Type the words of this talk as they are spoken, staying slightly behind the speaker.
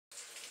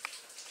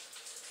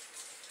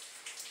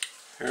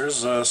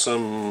Here's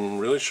some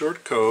really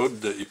short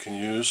code that you can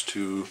use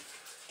to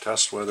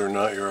test whether or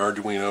not your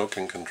Arduino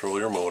can control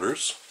your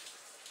motors.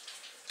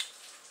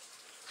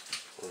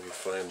 Let me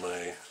find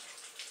my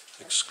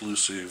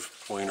exclusive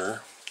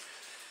pointer.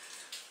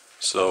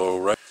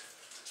 So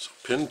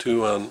pin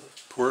 2 on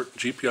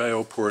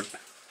GPIO port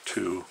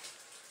 2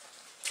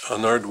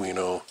 on the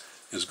Arduino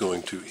is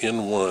going to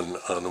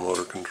in1 on the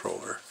motor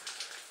controller.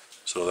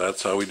 So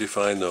that's how we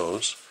define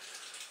those.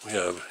 We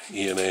have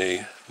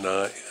ENA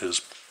is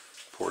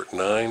port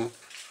 9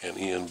 and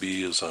ENB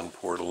is on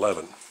port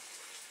 11.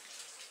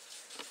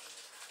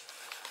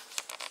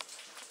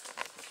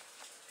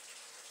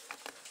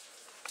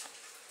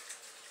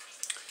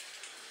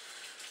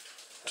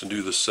 To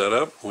do the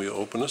setup, we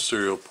open a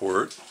serial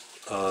port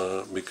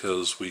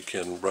because we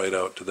can write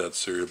out to that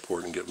serial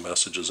port and get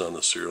messages on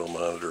the serial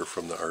monitor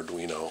from the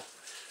Arduino.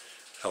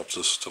 Helps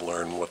us to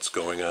learn what's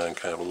going on,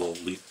 kind of a little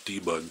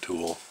debug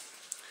tool.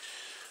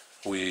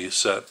 We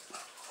set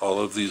all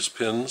of these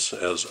pins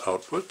as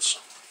outputs,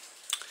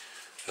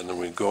 and then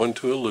we go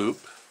into a loop,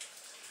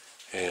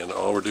 and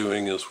all we're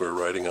doing is we're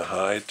writing a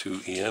high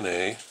to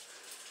ENA,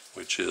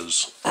 which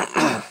is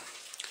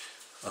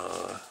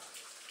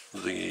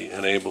the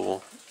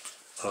enable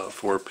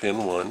for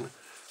pin 1.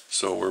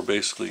 So we're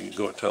basically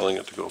telling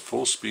it to go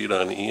full speed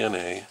on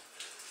ENA,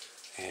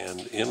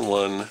 and in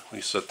 1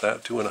 we set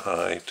that to a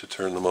high to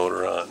turn the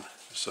motor on.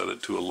 We set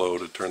it to a low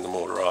to turn the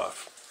motor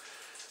off.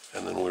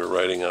 And then we're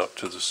writing out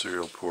to the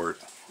serial port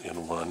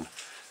in 1.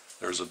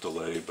 There's a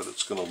delay, but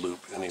it's going to loop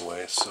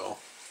anyway, so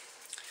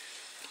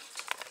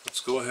let's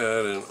go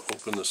ahead and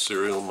open the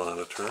serial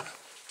monitor.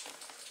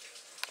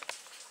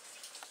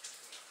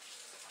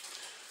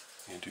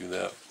 You do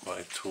that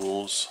by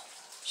Tools,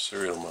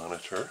 Serial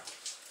Monitor.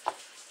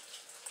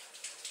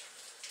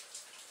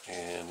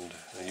 And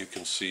you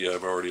can see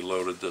I've already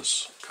loaded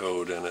this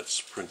code and it's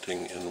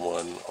printing in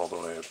 1,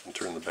 although I haven't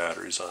turned the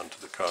batteries on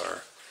to the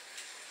car.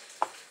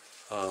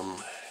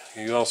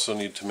 You also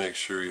need to make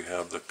sure you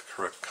have the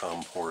correct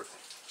COM port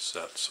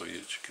set so that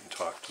you can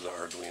talk to the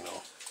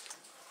Arduino.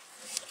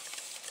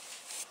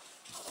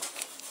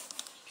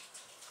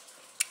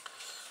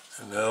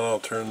 And now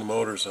I'll turn the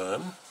motors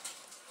on.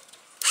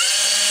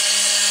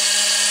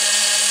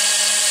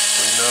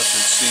 So you now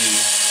can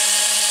see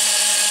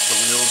the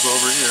wheels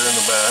over here in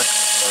the back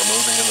are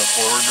moving in the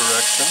forward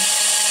direction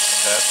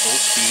at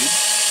full speed.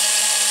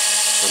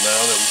 So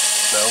now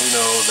we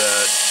know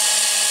that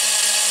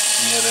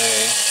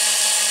ENA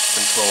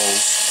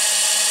controls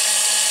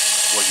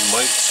what you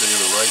might say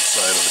the right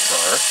side of the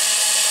car,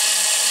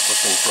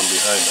 looking from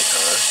behind the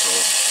car. So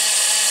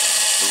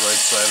the right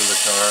side of the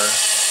car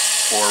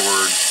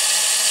forward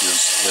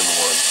is in 1.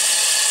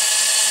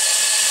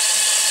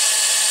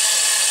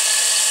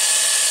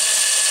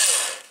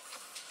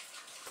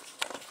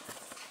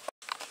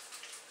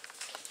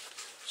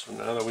 So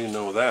now that we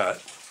know that,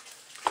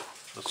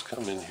 let's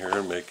come in here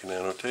and make an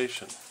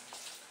annotation.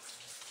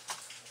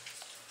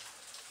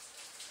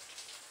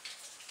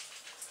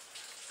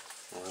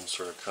 We'll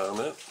insert a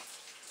comment,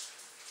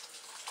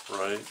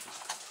 right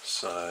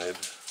side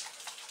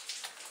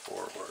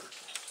forward.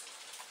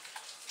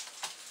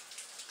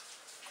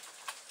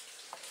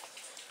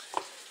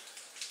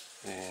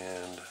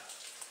 And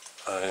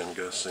I am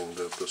guessing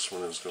that this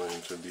one is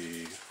going to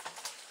be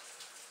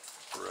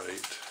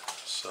right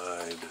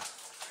side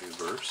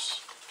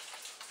reverse.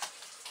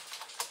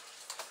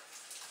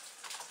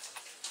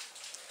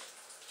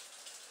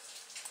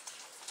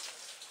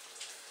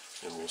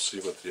 And we'll see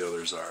what the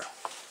others are.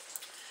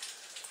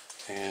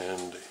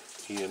 And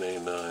ENA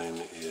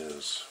 9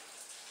 is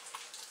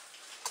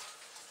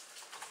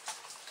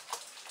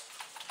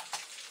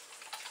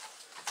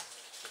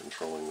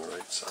controlling the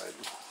right side.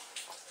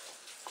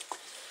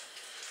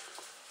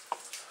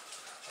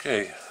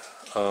 Okay,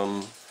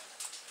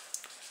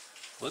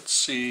 let's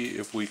see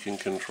if we can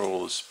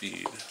control the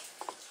speed.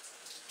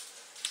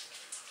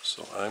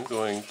 So I'm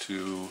going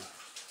to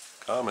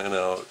comment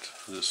out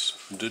this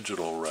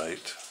digital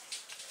write.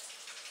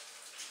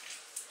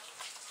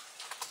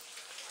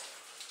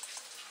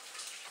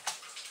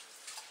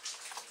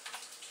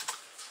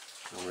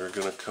 And we're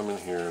going to come in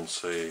here and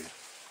say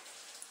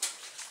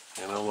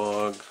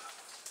analog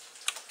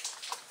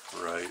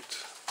write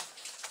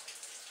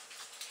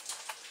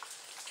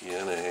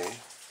ENA,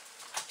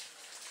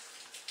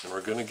 and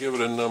we're going to give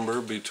it a number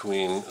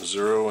between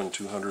 0 and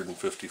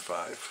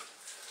 255.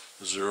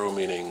 0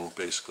 meaning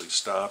basically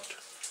stopped,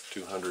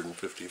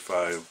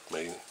 255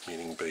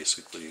 meaning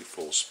basically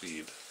full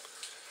speed.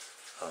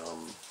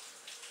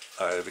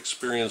 I've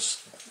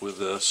experienced with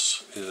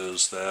this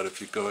is that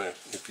if you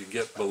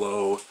get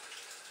below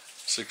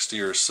 60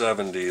 or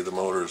 70, the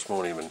motors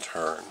won't even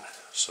turn.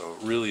 So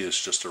it really is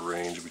just a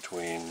range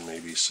between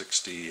maybe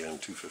 60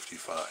 and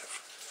 255.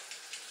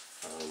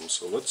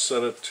 So let's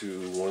set it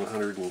to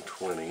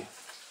 120,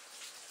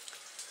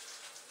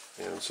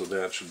 and so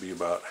that should be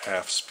about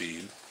half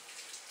speed.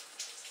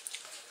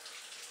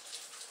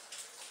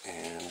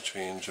 And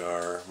change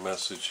our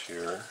message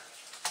here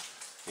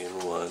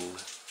in 1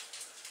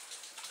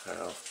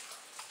 half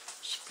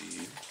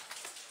speed.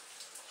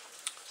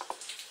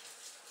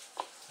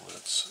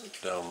 Let's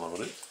download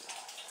it,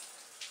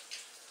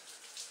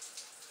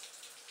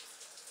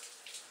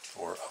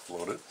 or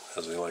upload it,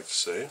 as they like to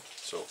say.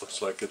 So it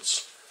looks like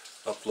it's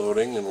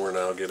uploading, and we're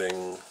now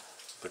getting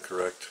the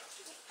correct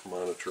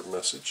monitor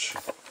message.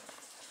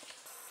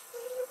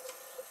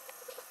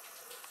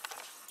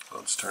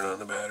 Let's turn on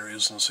the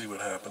batteries and see what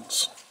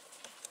happens.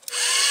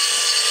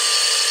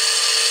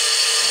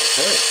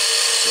 Okay,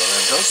 so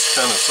that does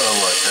kind of sound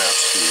like half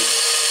speed.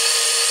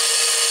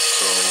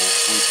 So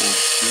we can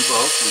do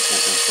both. We can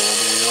control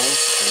the wheels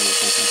and we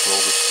can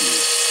control the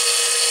speed.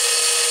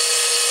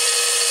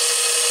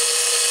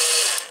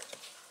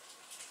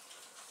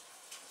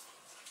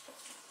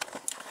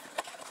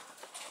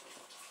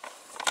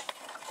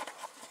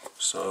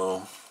 So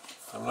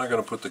I'm not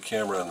going to put the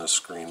camera on this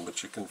screen,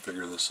 but you can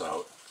figure this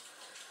out.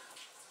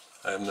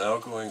 I am now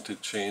going to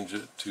change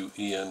it to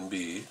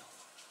ENB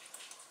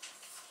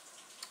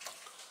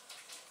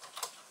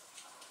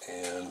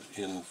and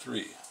in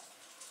 3.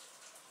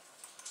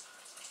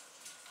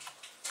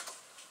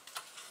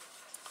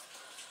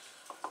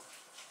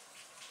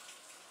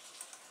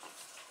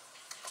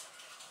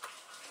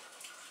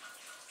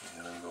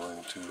 And I'm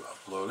going to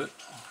upload it.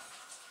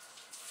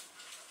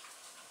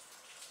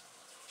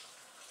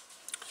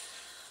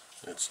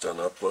 It's done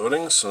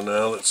uploading, so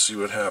now let's see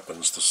what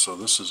happens. So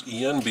this is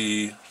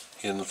ENB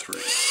in 3.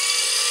 Okay,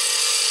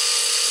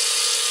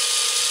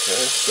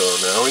 so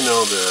now we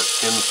know that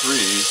in 3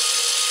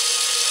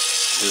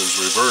 is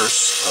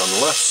reverse on the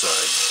left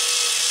side.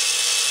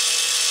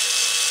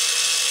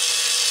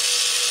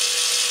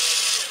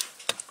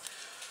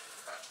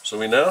 So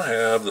we now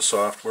have the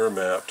software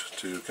mapped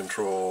to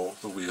control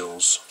the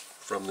wheels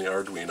from the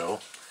Arduino,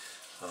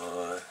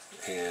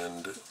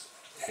 and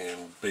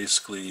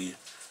basically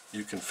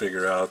you can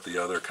figure out the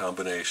other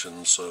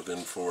combinations of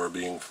in4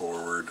 being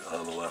forward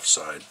on the left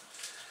side.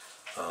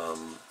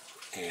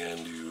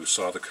 And you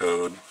saw the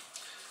code,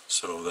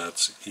 so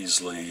that's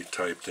easily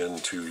typed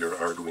into your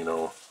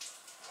Arduino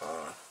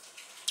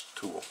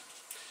tool.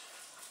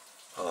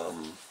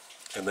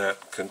 And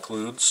that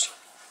concludes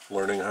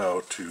learning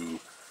how to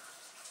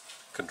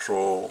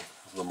control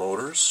the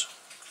motors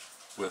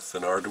with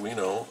an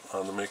Arduino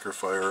on the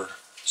MakerFire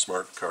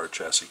Smart Car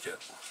Chassis Kit.